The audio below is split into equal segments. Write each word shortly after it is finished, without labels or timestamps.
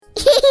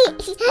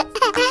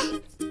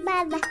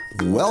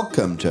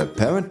Welcome to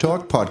Parent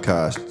Talk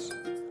Podcasts,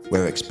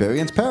 where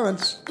experienced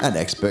parents and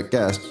expert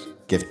guests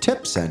give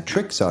tips and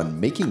tricks on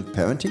making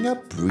parenting a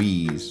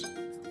breeze.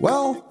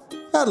 Well,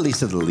 at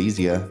least a little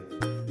easier.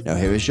 Now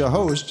here is your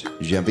host,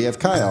 Genevieve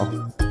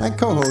Kyle, and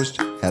co-host,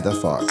 Heather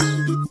Fox.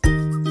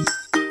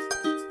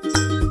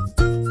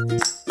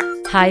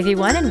 Hi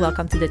everyone, and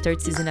welcome to the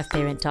third season of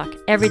Parent Talk,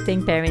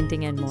 everything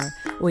parenting and more.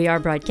 We are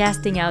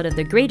broadcasting out of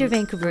the Greater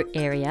Vancouver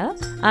area.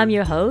 I'm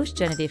your host,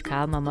 Genevieve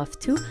Kyle, mom of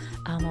two.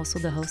 I'm also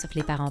the host of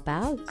Les Parents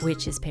Parlent,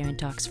 which is Parent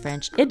Talk's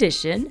French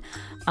edition.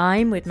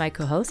 I'm with my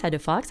co-host, Heather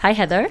Fox. Hi,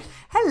 Heather.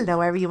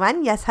 Hello,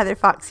 everyone. Yes, Heather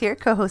Fox here,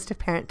 co-host of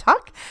Parent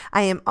Talk.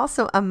 I am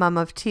also a mom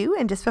of two.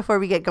 And just before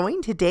we get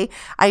going today,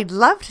 I'd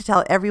love to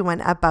tell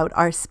everyone about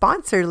our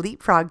sponsor,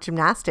 Leapfrog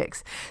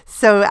Gymnastics.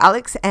 So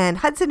Alex and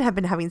Hudson have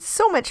been having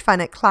so much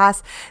fun at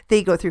class.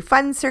 They go through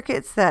fun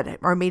circuits that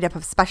are made up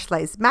of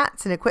specialized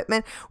mats and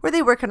equipment where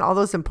they work on all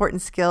those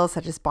important skills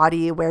such as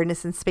body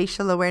awareness and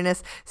spatial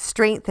awareness,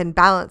 strength and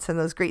balance, and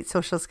those great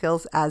social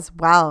skills as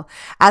well.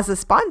 As a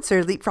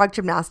sponsor, Leapfrog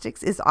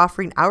Gymnastics is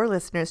offering our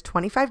listeners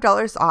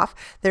 $25 off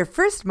their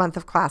first month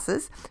of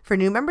classes for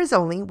new members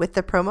only with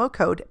the promo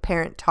code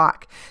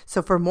PARENTTALK.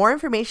 So for more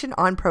information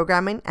on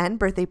programming and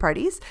birthday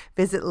parties,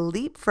 visit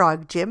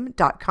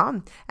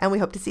leapfroggym.com, and we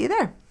hope to see you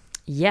there.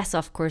 Yes,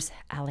 of course,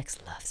 Alex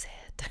loves it.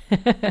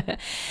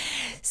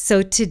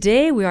 So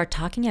today we are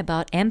talking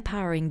about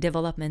empowering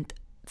development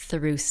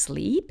through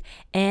sleep,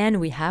 and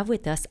we have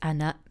with us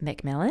Anna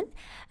McMillan.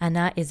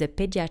 Anna is a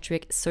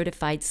pediatric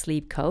certified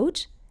sleep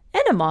coach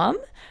and a mom.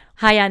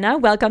 Hi Anna,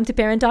 welcome to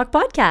Parent Talk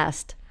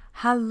Podcast.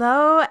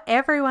 Hello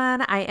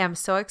everyone. I am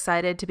so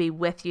excited to be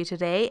with you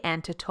today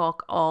and to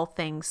talk all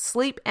things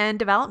sleep and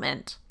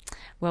development.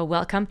 Well,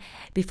 welcome.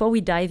 Before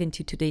we dive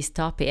into today's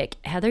topic,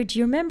 Heather, do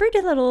you remember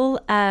the little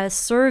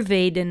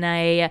survey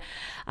that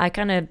I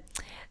kind of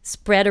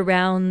spread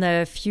around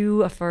a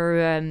few of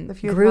our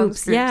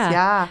groups?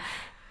 Yeah.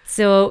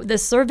 So the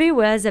survey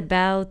was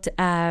about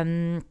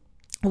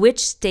which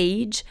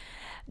stage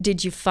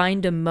did you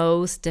find the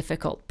most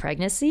difficult?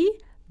 Pregnancy,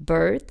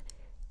 birth,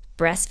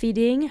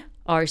 breastfeeding,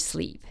 or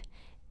sleep?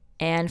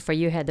 And for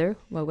you, Heather,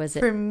 what was it?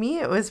 For me,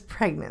 it was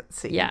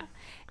pregnancy. Yeah.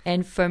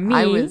 And for me,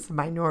 I was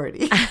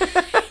minority.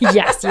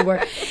 Yes, you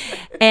were.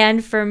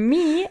 And for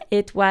me,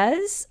 it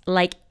was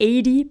like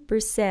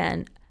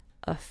 80%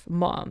 of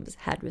moms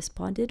had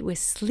responded with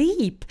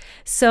sleep.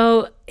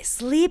 So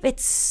sleep,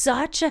 it's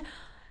such a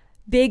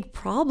big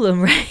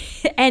problem, right?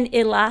 And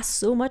it lasts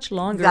so much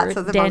longer. That's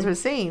what the moms were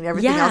saying.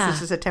 Everything else is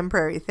just a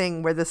temporary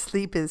thing where the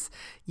sleep is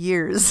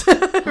years.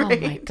 Right? Oh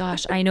my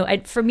gosh, I know.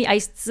 And for me, I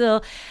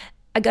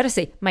gotta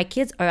say, my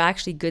kids are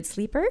actually good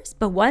sleepers,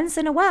 but once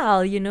in a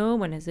while,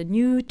 when there's a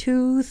new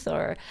tooth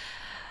or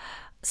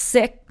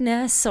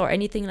sickness or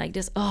anything like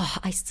this,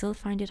 I still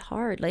find it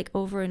hard, like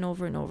over and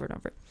over and over and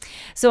over.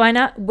 So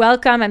Anna,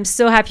 welcome. I'm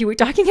so happy we're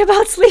talking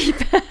about sleep.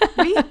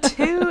 Me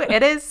too.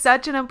 It is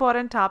such an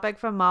important topic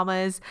for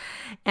mamas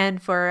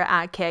and for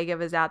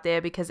caregivers out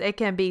there because it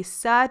can be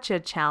such a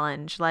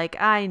challenge.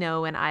 Like I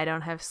know when I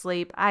don't have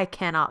sleep, I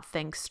cannot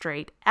think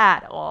straight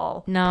at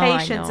all. No,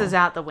 Patience is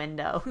out the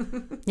window.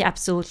 Yeah,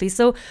 absolutely.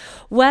 So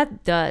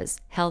what does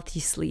healthy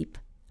sleep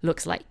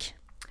looks like?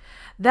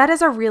 That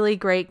is a really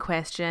great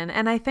question.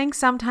 And I think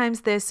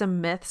sometimes there's some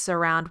myths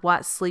around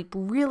what sleep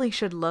really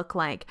should look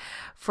like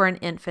for an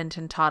infant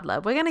and toddler.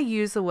 We're going to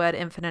use the word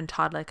infant and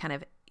toddler kind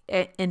of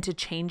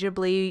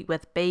interchangeably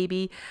with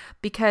baby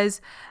because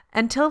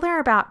until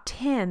they're about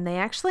 10, they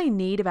actually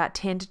need about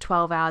 10 to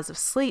 12 hours of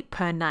sleep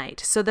per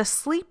night. So the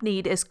sleep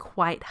need is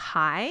quite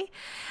high.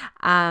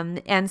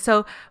 And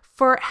so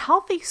for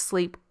healthy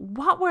sleep,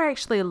 what we're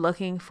actually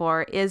looking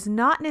for is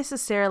not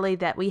necessarily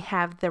that we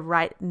have the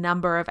right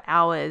number of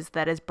hours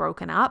that is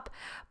broken up,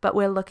 but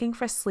we're looking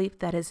for sleep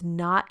that is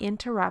not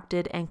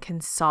interrupted and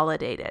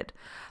consolidated.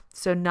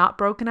 So not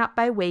broken up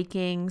by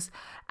wakings,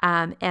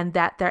 and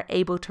that they're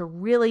able to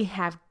really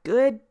have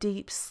good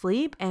deep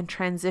sleep and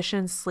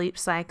transition sleep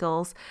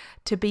cycles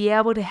to be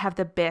able to have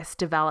the best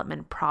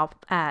development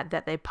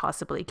that they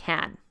possibly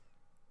can.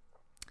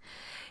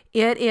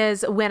 It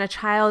is when a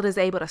child is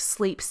able to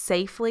sleep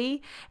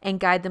safely and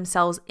guide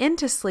themselves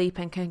into sleep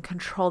and can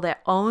control their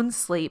own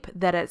sleep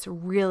that it's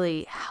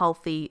really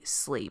healthy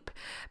sleep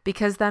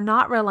because they're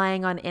not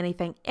relying on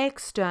anything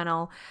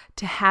external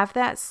to have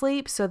that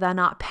sleep. So they're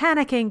not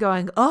panicking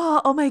going,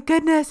 oh my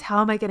goodness,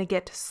 how am I going to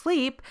get to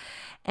sleep?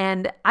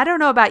 And I don't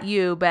know about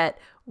you, but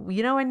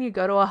when you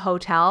go to a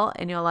hotel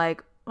and you're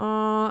like,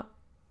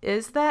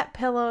 is that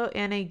pillow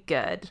any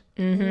good?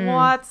 Mm-hmm.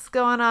 What's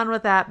going on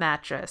with that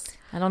mattress?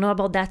 I don't know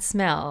about that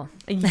smell.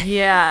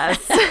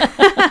 Yes.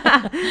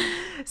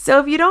 So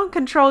if you don't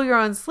control your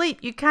own sleep,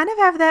 you kind of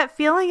have that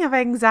feeling of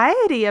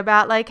anxiety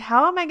about like,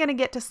 how am I going to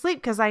get to sleep?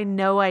 Because I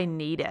know I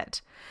need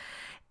it.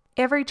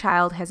 Every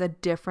child has a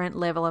different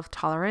level of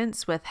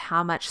tolerance with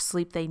how much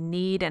sleep they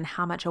need and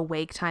how much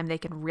awake time they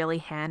can really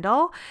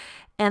handle.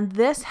 And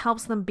this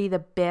helps them be the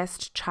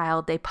best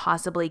child they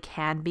possibly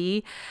can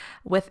be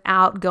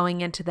without going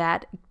into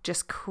that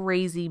just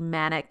crazy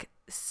manic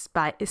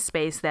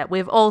space that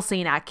we've all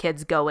seen our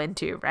kids go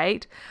into,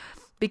 right?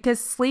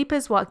 Because sleep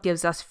is what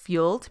gives us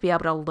fuel to be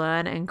able to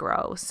learn and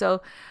grow.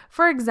 So,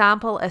 for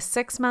example, a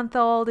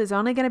 6-month-old is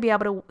only going to be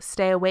able to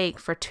stay awake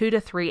for 2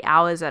 to 3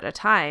 hours at a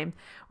time.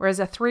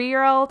 Whereas a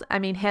 3-year-old, I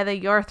mean, Heather,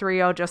 your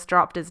 3-year-old just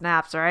dropped his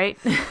naps, right?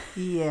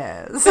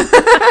 Yes.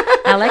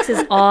 Alex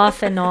is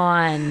off and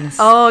on.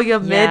 Oh,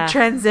 you're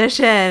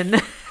mid-transition.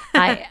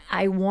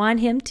 I want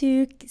him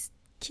to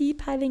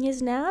keep having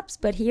his naps,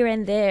 but here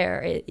and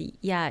there,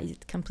 he's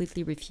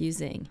completely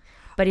refusing.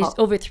 But he's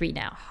over 3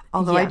 now.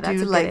 Although I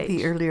do like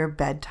the earlier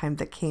bedtime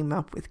that came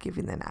up with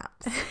giving the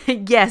naps.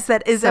 Yes,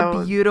 that is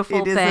a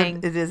beautiful thing.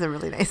 It is a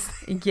really nice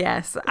thing.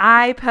 Yes.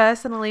 I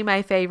personally,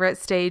 my favorite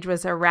stage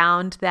was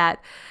around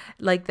that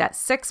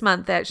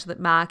 6-month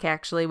mark,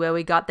 actually, where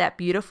we got that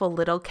beautiful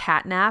little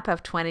cat nap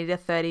of 20 to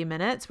 30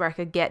 minutes where I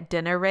could get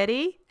dinner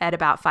ready at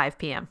about 5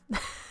 p.m.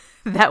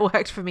 That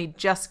worked for me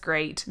just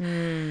great.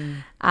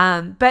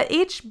 But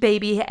each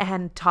baby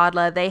and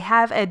toddler, they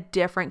have a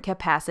different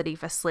capacity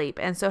for sleep.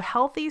 And so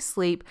healthy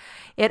sleep,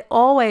 it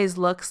always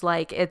looks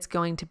like it's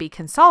going to be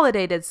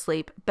consolidated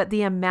sleep, but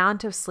the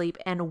amount of sleep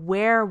and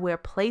where we're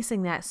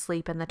placing that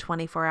sleep in the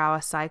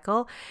 24-hour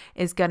cycle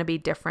is going to be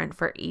different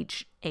for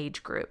each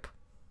age group.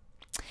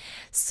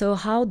 So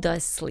how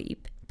does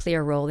sleep play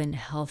a role in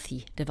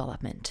healthy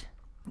development?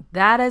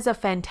 That is a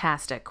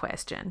fantastic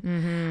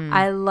question.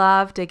 I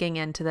love digging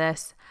into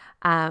this.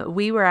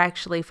 We were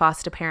actually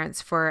foster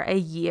parents for a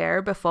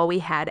year before we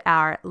had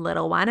our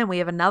little one, and we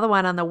have another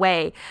one on the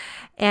way.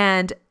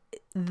 And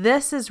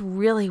this is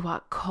really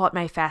what caught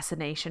my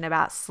fascination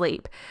about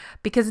sleep,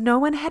 because no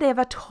one had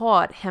ever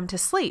taught him to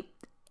sleep.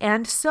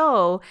 And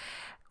so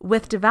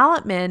with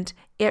development,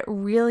 it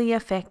really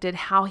affected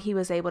how he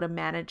was able to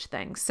manage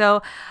things.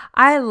 So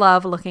I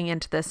love looking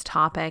into this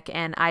topic,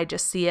 and I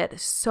just see it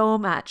so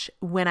much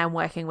when I'm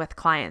working with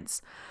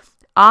clients.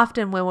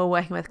 Often when we're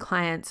working with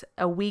clients,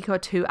 a week or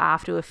 2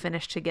 after we've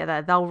finished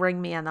together, they'll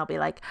ring me and they'll be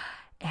like,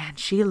 and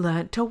she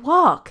learned to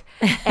walk,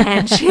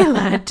 and she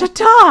learned to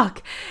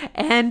talk,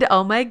 and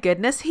oh my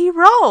goodness, he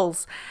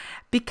rolls.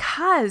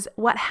 Because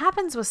what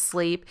happens with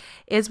sleep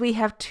is we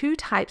have 2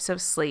 types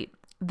of sleep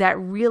that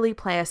really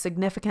play a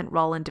significant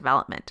role in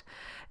development.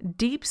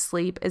 Deep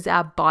sleep is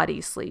our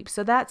body sleep.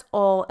 So that's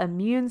all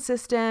immune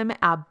system,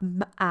 our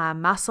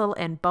muscle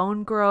and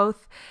bone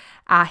growth,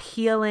 our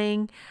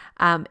healing,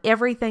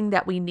 everything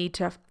that we need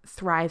to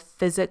thrive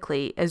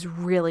physically is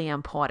really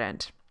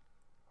important.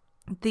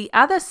 The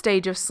other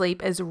stage of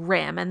sleep is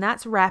REM, and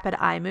that's rapid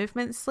eye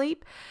movement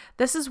sleep.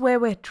 This is where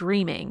we're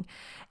dreaming.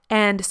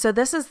 And so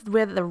this is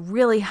where the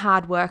really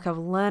hard work of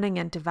learning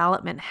and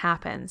development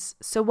happens.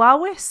 So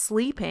while we're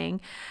sleeping,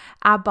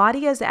 our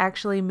body is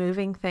actually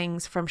moving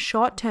things from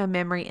short-term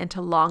memory into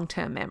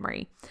long-term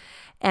memory.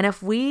 And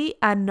if we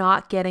are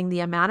not getting the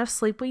amount of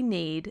sleep we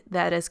need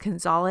that is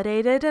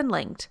consolidated and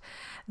linked,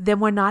 then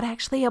we're not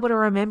actually able to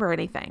remember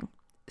anything.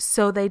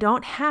 So they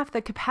don't have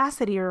the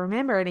capacity to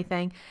remember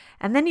anything.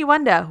 And then you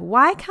wonder,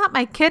 why can't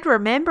my kid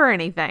remember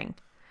anything?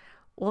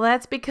 Well,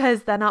 that's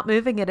because they're not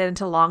moving it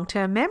into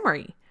long-term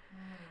memory.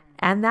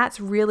 And that's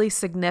really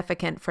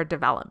significant for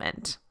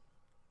development.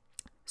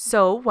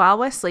 So while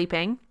we're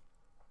sleeping,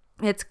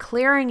 it's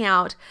clearing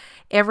out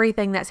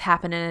everything that's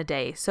happened in a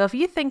day. So if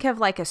you think of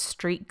like a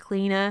street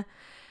cleaner,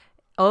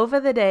 over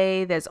the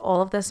day, there's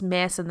all of this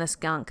mess and this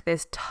gunk.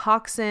 There's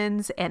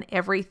toxins and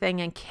everything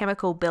and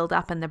chemical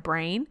buildup in the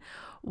brain.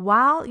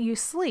 While you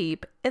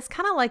sleep, it's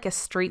kind of like a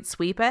street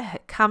sweeper.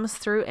 It comes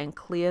through and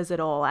clears it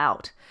all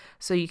out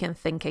so you can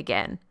think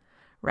again,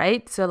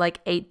 right? So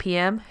like 8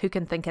 p.m., who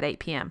can think at 8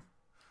 p.m.?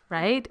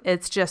 Right?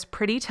 It's just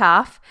pretty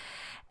tough.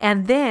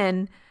 And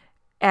then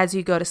as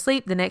you go to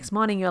sleep the next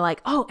morning, you're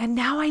like, oh, and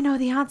now I know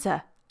the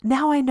answer.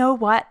 Now I know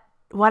what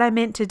I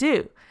meant to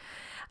do.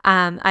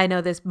 I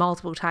know there's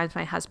multiple times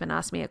my husband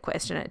asked me a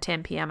question at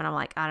 10 p.m. and I'm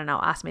like, I don't know,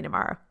 ask me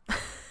tomorrow.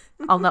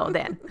 I'll know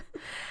then.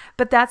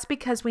 But that's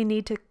because we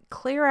need to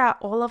clear out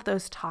all of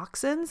those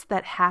toxins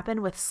that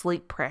happen with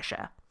sleep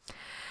pressure.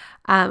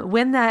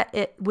 When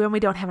we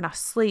don't have enough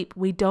sleep,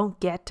 we don't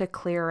get to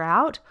clear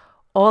out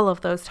all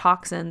of those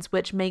toxins,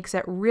 which makes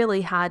it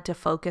really hard to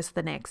focus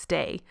the next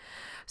day.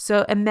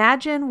 So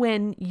imagine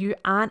when you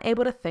aren't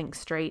able to think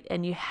straight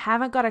and you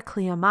haven't got a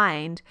clear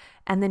mind,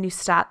 and then you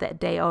start that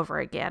day over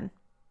again.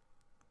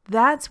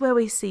 That's where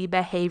we see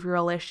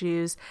behavioral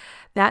issues.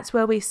 That's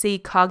where we see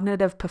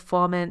cognitive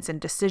performance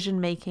and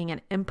decision-making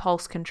and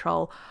impulse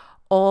control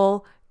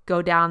all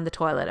go down the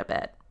toilet a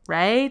bit,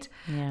 right?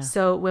 Yeah.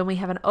 So when we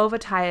have an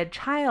overtired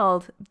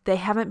child, they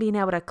haven't been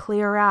able to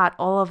clear out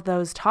all of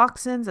those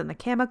toxins and the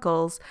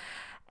chemicals,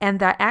 and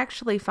they're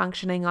actually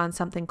functioning on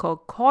something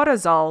called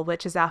cortisol,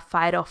 which is our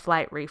fight or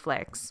flight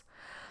reflex.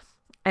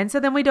 And so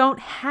then we don't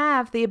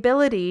have the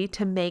ability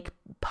to make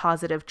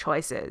positive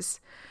choices.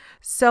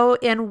 So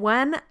in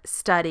one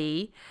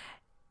study,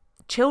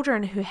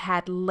 children who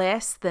had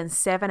less than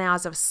 7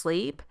 hours of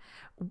sleep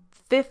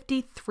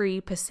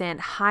 53%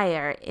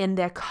 higher in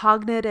their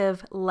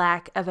cognitive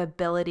lack of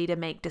ability to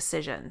make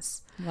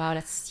decisions. Wow,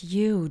 that's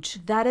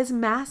huge. That is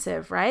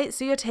massive, right?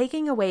 So you're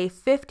taking away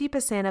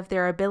 50% of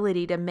their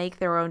ability to make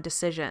their own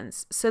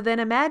decisions. So then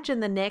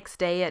imagine the next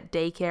day at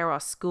daycare or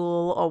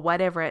school or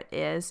whatever it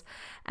is,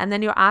 and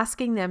then you're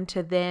asking them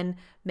to then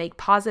make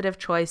positive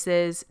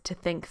choices, to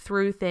think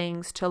through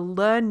things, to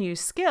learn new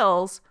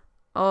skills.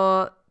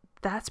 Oh,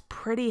 that's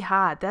pretty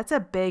hard. That's a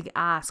big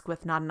ask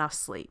with not enough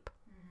sleep.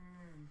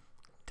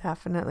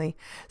 Definitely.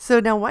 So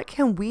now what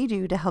can we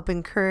do to help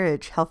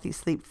encourage healthy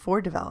sleep for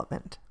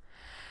development?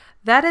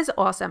 That is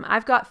awesome.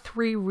 I've got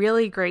 3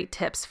 really great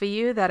tips for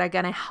you that are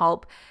going to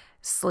help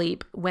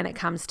sleep when it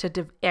comes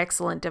to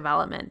excellent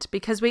development,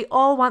 because we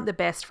all want the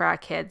best for our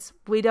kids.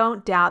 We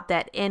don't doubt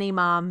that any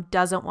mom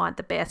doesn't want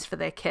the best for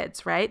their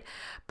kids, right?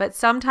 But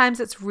sometimes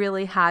it's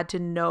really hard to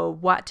know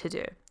what to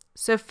do.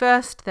 So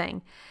first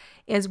thing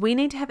is we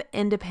need to have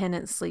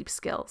independent sleep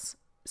skills.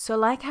 So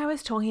like I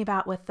was talking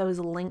about with those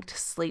linked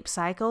sleep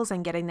cycles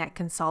and getting that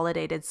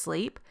consolidated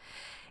sleep,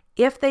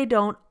 if they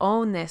don't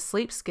own their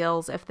sleep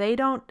skills, if they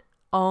don't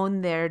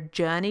own their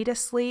journey to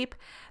sleep,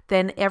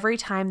 then every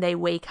time they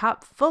wake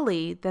up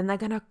fully, then they're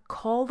going to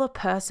call the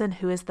person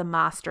who is the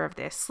master of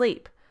their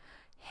sleep.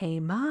 Hey,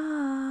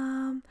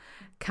 mom,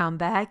 come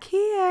back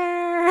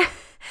here.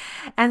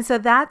 And so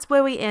that's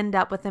where we end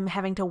up with them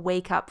having to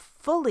wake up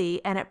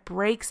fully, and it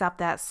breaks up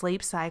that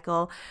sleep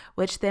cycle,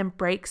 which then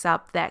breaks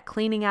up that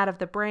cleaning out of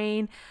the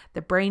brain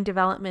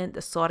development,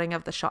 the sorting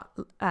of the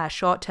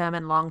short-term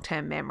and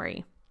long-term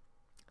memory.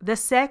 The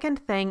second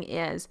thing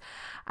is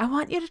I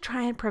want you to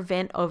try and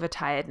prevent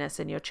overtiredness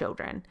in your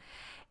children.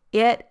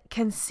 It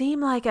can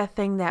seem like a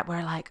thing that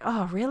we're like,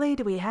 oh, really?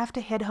 Do we have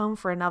to head home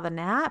for another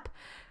nap?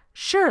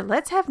 Sure,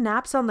 let's have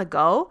naps on the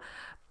go,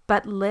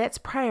 but let's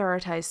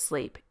prioritize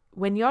sleep.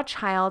 When your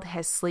child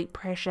has sleep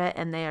pressure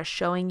and they are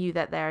showing you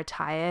that they're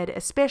tired,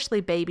 especially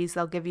babies,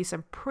 they'll give you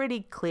some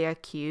pretty clear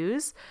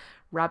cues.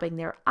 Rubbing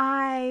their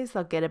eyes,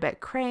 they'll get a bit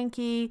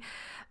cranky,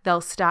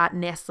 they'll start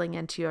nestling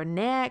into your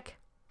neck.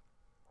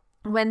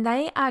 When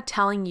they are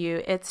telling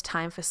you it's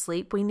time for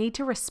sleep, we need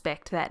to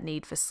respect that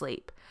need for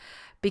sleep.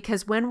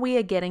 Because when we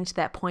are getting to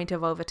that point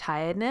of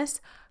overtiredness,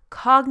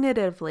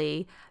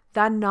 cognitively,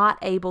 they're not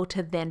able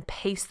to then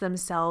pace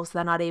themselves,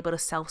 they're not able to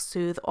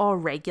self-soothe or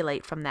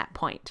regulate from that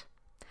point.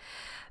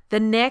 The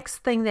next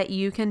thing that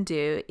you can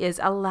do is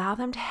allow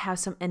them to have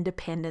some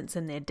independence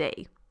in their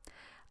day.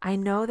 I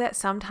know that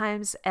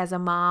sometimes as a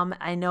mom,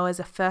 I know as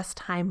a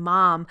first-time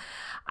mom,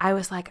 I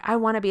was like, I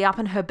want to be up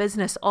in her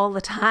business all the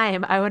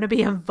time. I want to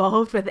be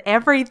involved with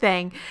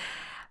everything.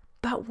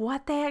 But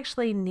what they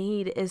actually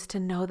need is to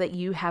know that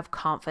you have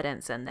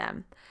confidence in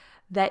them,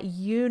 that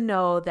you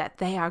know that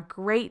they are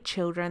great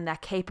children, they're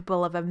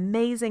capable of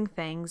amazing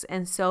things.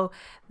 And so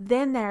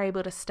then they're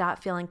able to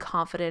start feeling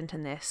confident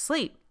in their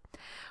sleep.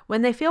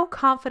 When they feel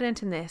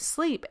confident in their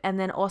sleep and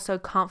then also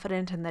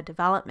confident in the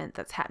development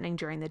that's happening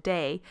during the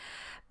day,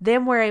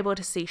 then we're able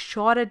to see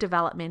shorter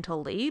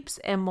developmental leaps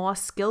and more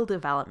skill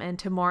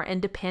development and more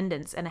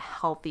independence in a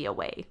healthier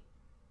way.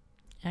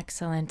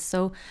 Excellent.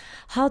 So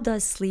how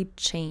does sleep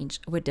change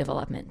with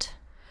development?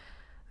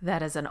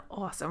 That is an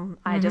awesome,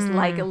 I just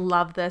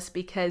love this,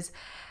 because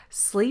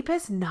sleep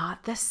is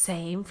not the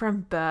same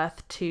from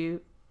birth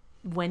to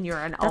when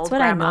you're an old That's what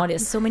grandma. I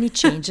noticed. So many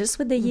changes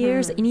with the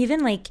years and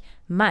even like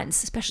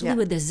months, especially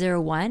with the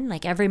 0-1,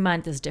 like every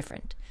month is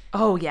different.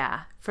 Oh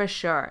yeah, for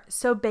sure.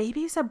 So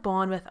babies are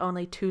born with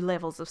only 2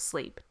 levels of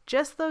sleep,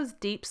 just those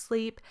deep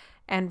sleep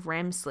and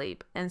REM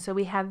sleep. And so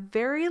we have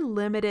very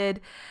limited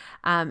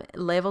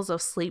levels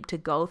of sleep to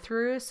go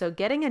through. So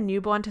getting a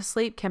newborn to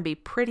sleep can be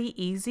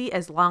pretty easy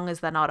as long as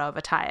they're not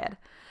overtired.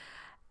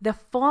 The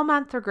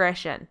 4-month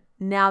regression.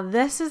 Now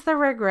this is the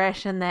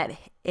regression that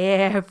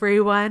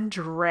everyone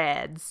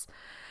dreads.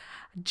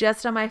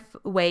 Just on my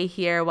way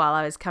here while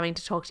I was coming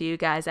to talk to you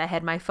guys, I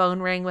had my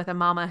phone ring with a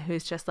mama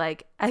who's just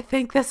like, I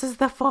think this is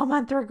the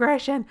 4-month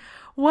regression.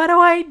 What do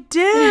I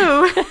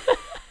do?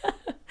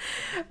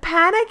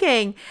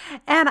 Panicking.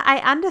 And I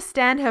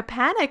understand her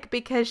panic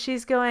because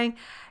she's going,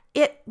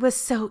 it was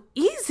so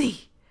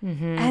easy.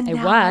 And It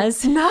now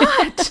was. it's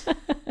not.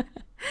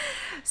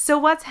 So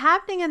what's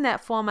happening in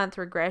that 4-month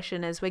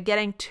regression is we're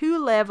getting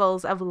 2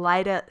 levels of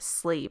lighter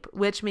sleep,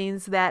 which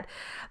means that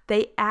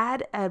they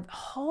add a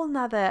whole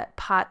nother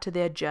part to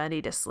their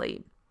journey to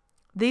sleep.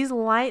 These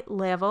light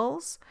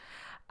levels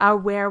are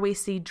where we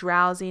see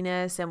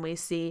drowsiness and we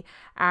see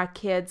our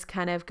kids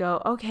kind of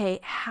go, okay,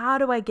 how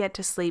do I get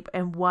to sleep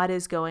and what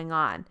is going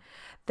on?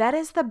 That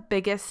is the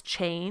biggest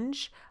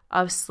change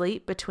of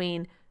sleep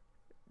between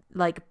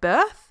like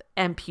birth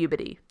and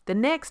puberty. The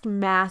next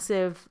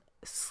massive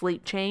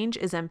sleep change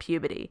is in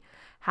puberty.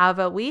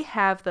 However, we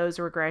have those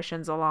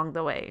regressions along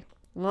the way.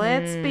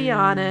 Let's be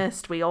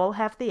honest, we all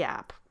have the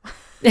app.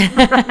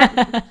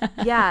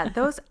 Yeah,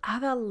 those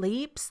other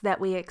leaps that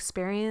we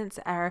experience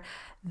are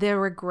the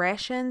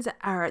regressions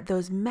are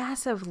those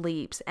massive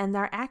leaps, and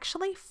they're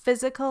actually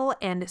physical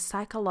and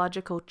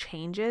psychological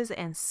changes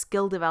and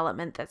skill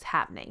development that's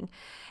happening.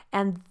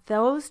 And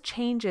those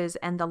changes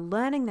and the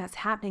learning that's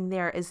happening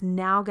there is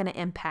now going to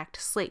impact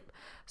sleep.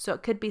 So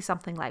it could be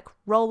something like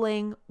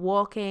rolling,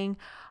 walking.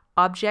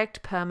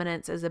 Object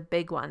permanence is a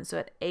big one. So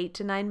at 8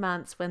 to 9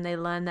 months, when they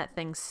learn that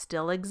things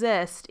still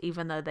exist,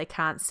 even though they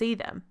can't see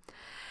them.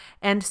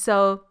 And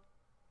so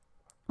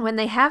when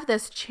they have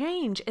this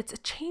change, it's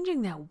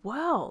changing their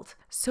world.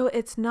 So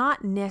it's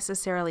not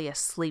necessarily a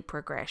sleep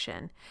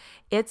regression.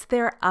 It's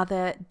their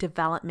other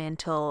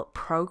developmental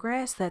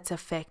progress that's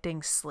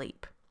affecting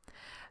sleep.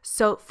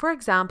 So for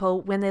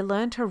example, when they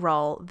learn to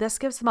roll, this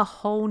gives them a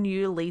whole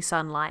new lease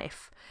on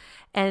life.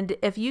 And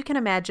if you can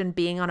imagine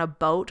being on a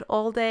boat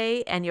all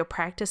day and you're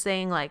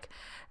practicing like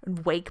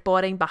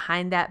wakeboarding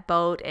behind that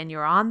boat and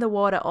you're on the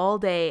water all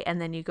day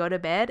and then you go to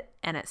bed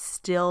and it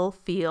still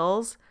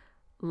feels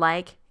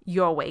like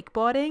you're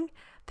wakeboarding,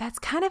 that's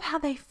kind of how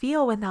they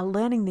feel when they're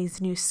learning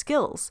these new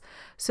skills.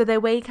 So they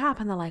wake up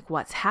and they're like,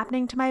 what's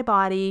happening to my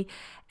body?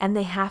 And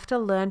they have to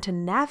learn to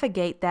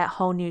navigate that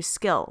whole new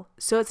skill.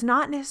 So it's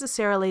not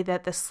necessarily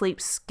that the sleep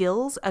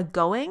skills are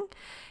going.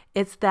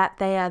 It's that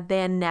they are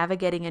then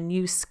navigating a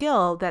new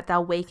skill that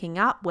they're waking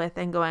up with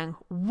and going,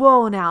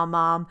 whoa, now,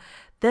 Mom,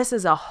 this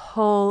is a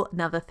whole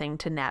nother thing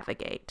to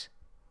navigate.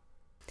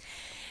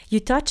 You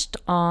touched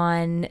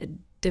on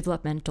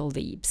developmental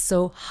leaps.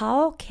 So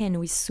how can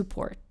we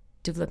support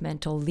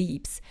developmental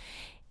leaps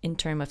in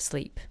terms of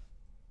sleep?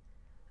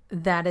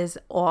 That is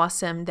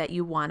awesome that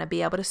you want to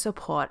be able to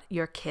support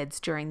your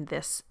kids during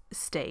this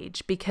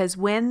stage, because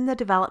when the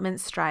development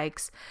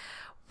strikes,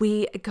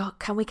 we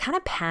kind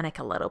of panic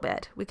a little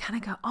bit. We kind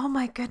of go, oh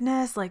my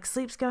goodness, like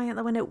sleep's going out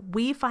the window.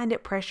 We find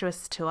it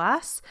precious to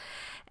us.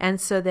 And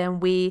so then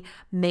we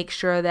make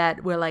sure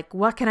that we're like,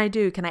 what can I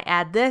do? Can I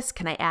add this?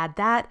 Can I add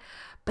that?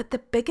 But the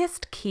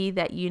biggest key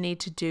that you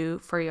need to do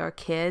for your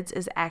kids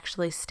is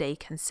actually stay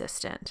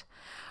consistent.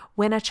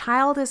 When a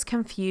child is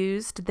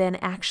confused, then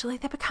actually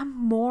they become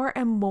more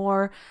and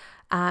more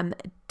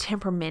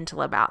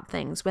temperamental about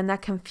things. When they're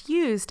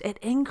confused, it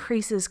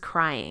increases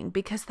crying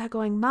because they're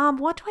going, Mom,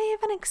 what do I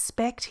even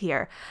expect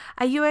here?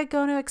 Are you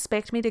going to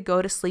expect me to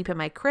go to sleep in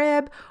my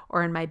crib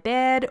or in my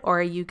bed?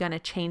 Or are you going to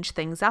change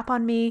things up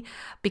on me?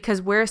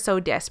 Because we're so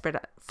desperate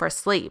for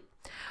sleep.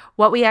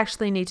 What we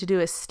actually need to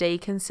do is stay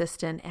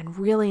consistent and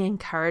really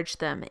encourage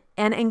them,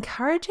 and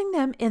encouraging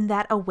them in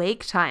that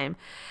awake time.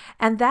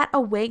 And that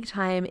awake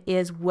time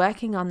is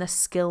working on the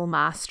skill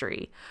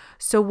mastery.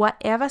 So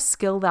whatever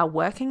skill they're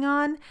working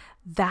on,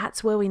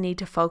 that's where we need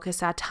to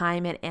focus our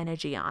time and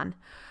energy on.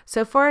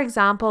 So for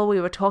example, we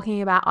were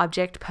talking about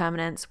object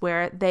permanence,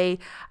 where they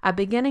are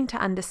beginning to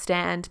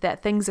understand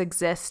that things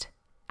exist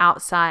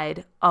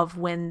outside of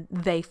when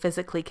they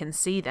physically can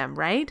see them,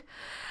 right?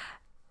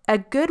 A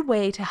good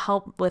way to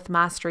help with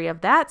mastery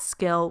of that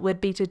skill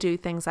would be to do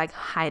things like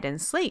hide and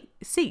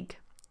seek,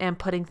 and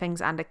putting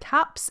things under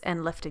cups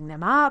and lifting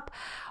them up,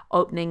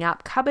 opening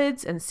up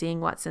cupboards and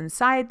seeing what's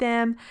inside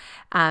them,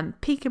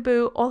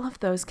 peekaboo, all of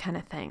those kind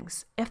of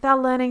things. If they're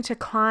learning to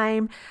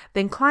climb,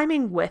 then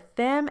climbing with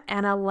them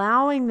and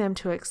allowing them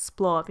to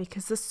explore,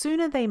 because the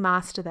sooner they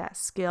master that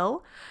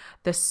skill,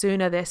 the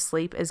sooner their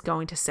sleep is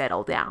going to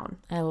settle down.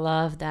 I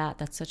love that.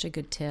 That's such a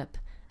good tip.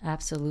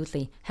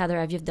 Absolutely. Heather,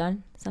 have you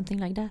done something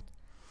like that?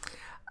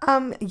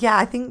 Yeah,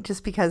 I think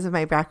just because of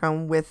my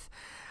background with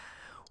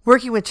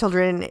working with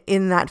children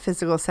in that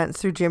physical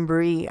sense through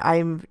Gymboree,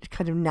 I'm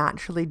kind of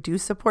naturally do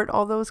support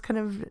all those kind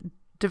of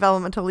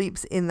developmental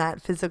leaps in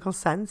that physical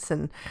sense.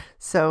 And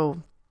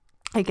so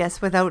I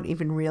guess without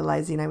even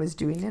realizing I was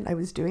doing it.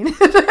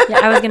 Yeah,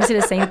 I was going to say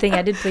the same thing.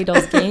 I did play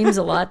those games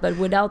a lot, but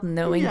without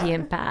knowing the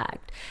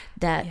impact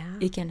that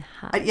it can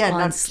have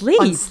on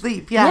sleep. On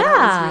sleep,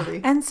 that was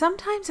really... And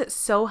sometimes it's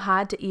so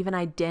hard to even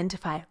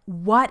identify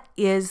what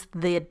is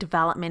the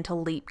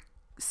developmental leap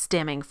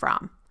stemming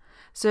from.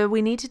 So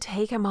we need to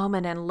take a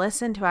moment and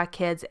listen to our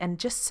kids and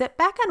just sit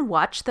back and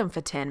watch them for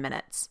 10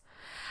 minutes.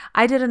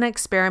 I did an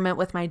experiment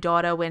with my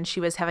daughter when she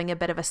was having a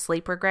bit of a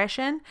sleep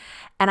regression,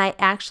 and I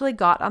actually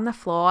got on the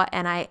floor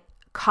and I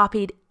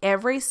copied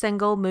every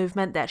single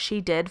movement that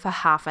she did for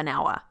half an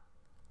hour.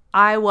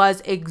 I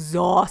was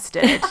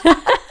exhausted.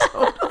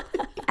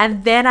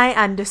 And then I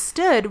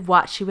understood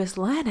what she was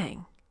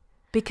learning,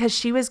 because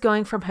she was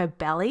going from her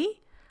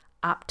belly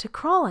up to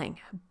crawling,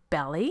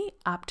 belly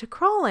up to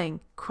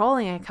crawling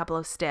a couple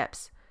of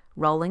steps,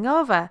 rolling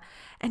over.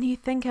 And you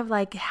think of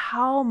like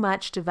how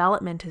much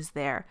development is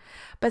there.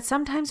 But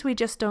sometimes we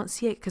just don't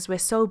see it because we're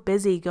so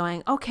busy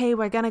going, okay,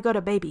 we're going to go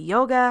to baby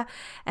yoga,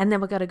 and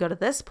then we're going to go to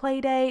this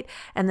play date,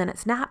 and then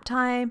it's nap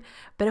time.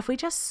 But if we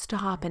just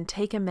stop and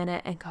take a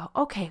minute and go,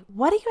 okay,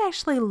 what are you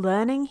actually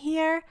learning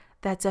here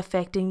that's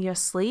affecting your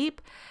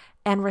sleep?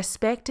 And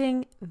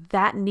respecting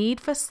that need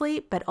for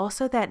sleep, but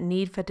also that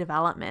need for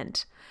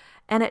development.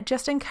 And it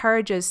just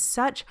encourages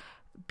such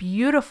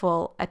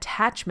beautiful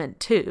attachment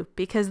too,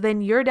 because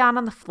then you're down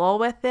on the floor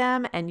with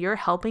them and you're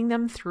helping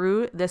them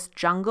through this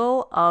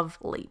jungle of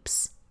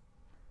leaps.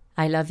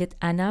 I love it,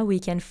 Anna. We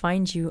can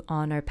find you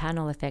on our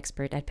panel of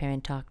experts at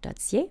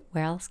parenttalk.ca.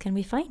 Where else can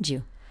we find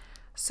you?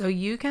 So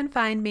you can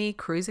find me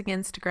cruising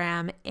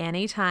Instagram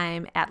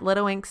anytime at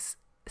Little Winks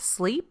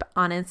Sleep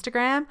on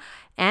Instagram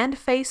and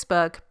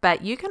Facebook,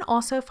 but you can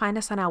also find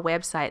us on our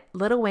website,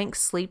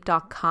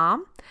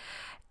 littlewinksleep.com.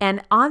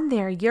 And on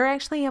there, you're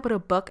actually able to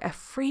book a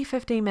free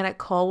 15-minute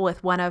call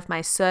with one of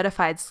my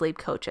certified sleep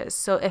coaches.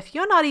 So if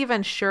you're not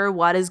even sure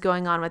what is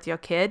going on with your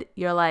kid,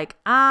 you're like,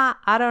 I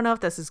don't know if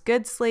this is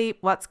good sleep,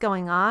 what's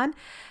going on?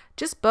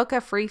 Just book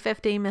a free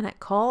 15-minute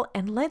call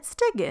and let's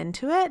dig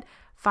into it.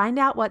 Find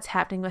out what's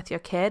happening with your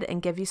kid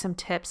and give you some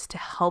tips to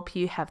help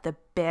you have the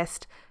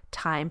best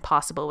time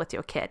possible with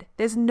your kid.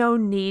 There's no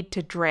need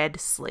to dread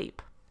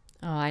sleep.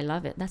 Oh, I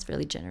love it. That's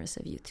really generous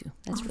of you too.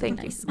 That's really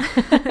nice.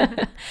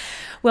 You.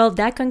 Well,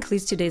 that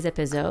concludes today's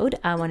episode.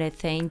 I want to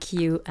thank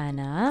you,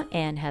 Anna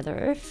and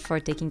Heather, for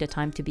taking the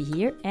time to be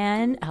here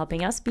and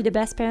helping us be the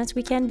best parents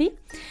we can be.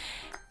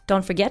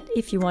 Don't forget,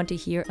 if you want to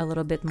hear a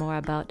little bit more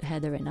about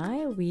Heather and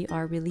I, we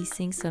are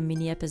releasing some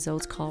mini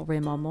episodes called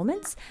Real Mom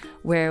Moments,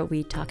 where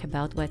we talk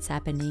about what's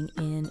happening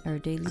in our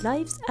daily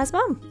lives as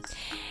mom.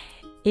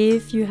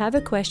 If you have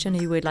a question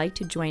or you would like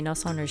to join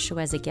us on our show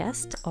as a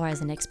guest or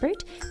as an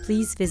expert,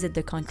 please visit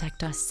the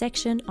Contact Us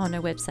section on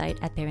our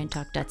website at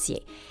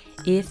parenttalk.ca.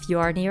 If you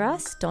are near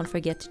us, don't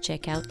forget to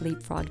check out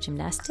Leapfrog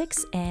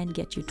Gymnastics and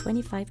get you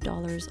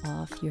 $25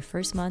 off your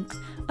first month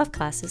of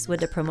classes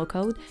with the promo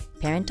code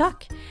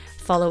ParentTalk.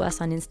 Follow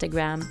us on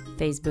Instagram,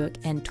 Facebook,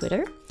 and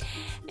Twitter.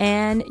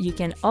 And you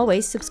can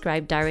always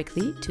subscribe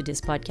directly to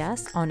this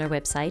podcast on our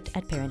website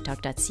at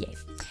parenttalk.ca.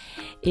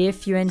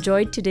 If you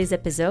enjoyed today's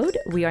episode,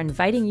 we are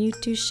inviting you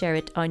to share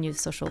it on your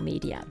social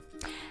media.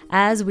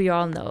 As we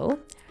all know,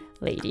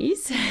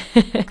 ladies,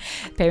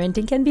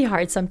 parenting can be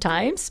hard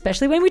sometimes,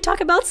 especially when we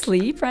talk about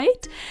sleep,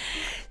 right?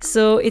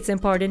 So it's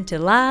important to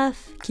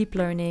laugh, keep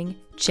learning,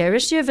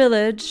 cherish your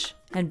village,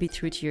 and be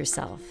true to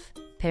yourself.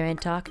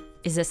 Parent Talk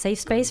is a safe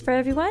space for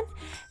everyone.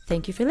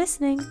 Thank you for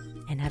listening,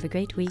 and have a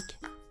great week.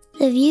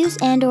 The views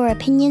and/or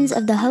opinions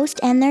of the host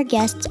and their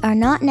guests are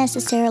not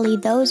necessarily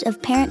those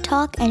of Parent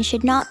Talk and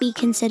should not be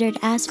considered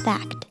as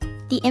fact.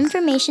 The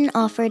information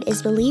offered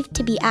is believed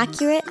to be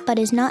accurate but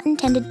is not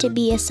intended to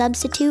be a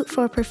substitute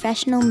for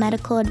professional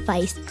medical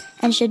advice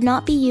and should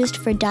not be used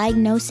for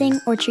diagnosing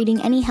or treating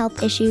any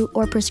health issue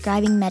or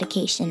prescribing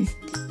medication.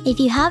 If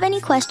you have any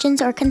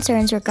questions or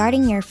concerns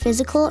regarding your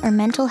physical or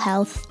mental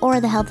health or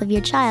the health of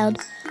your child,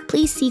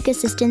 please seek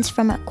assistance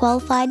from a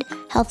qualified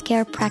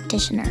healthcare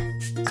practitioner.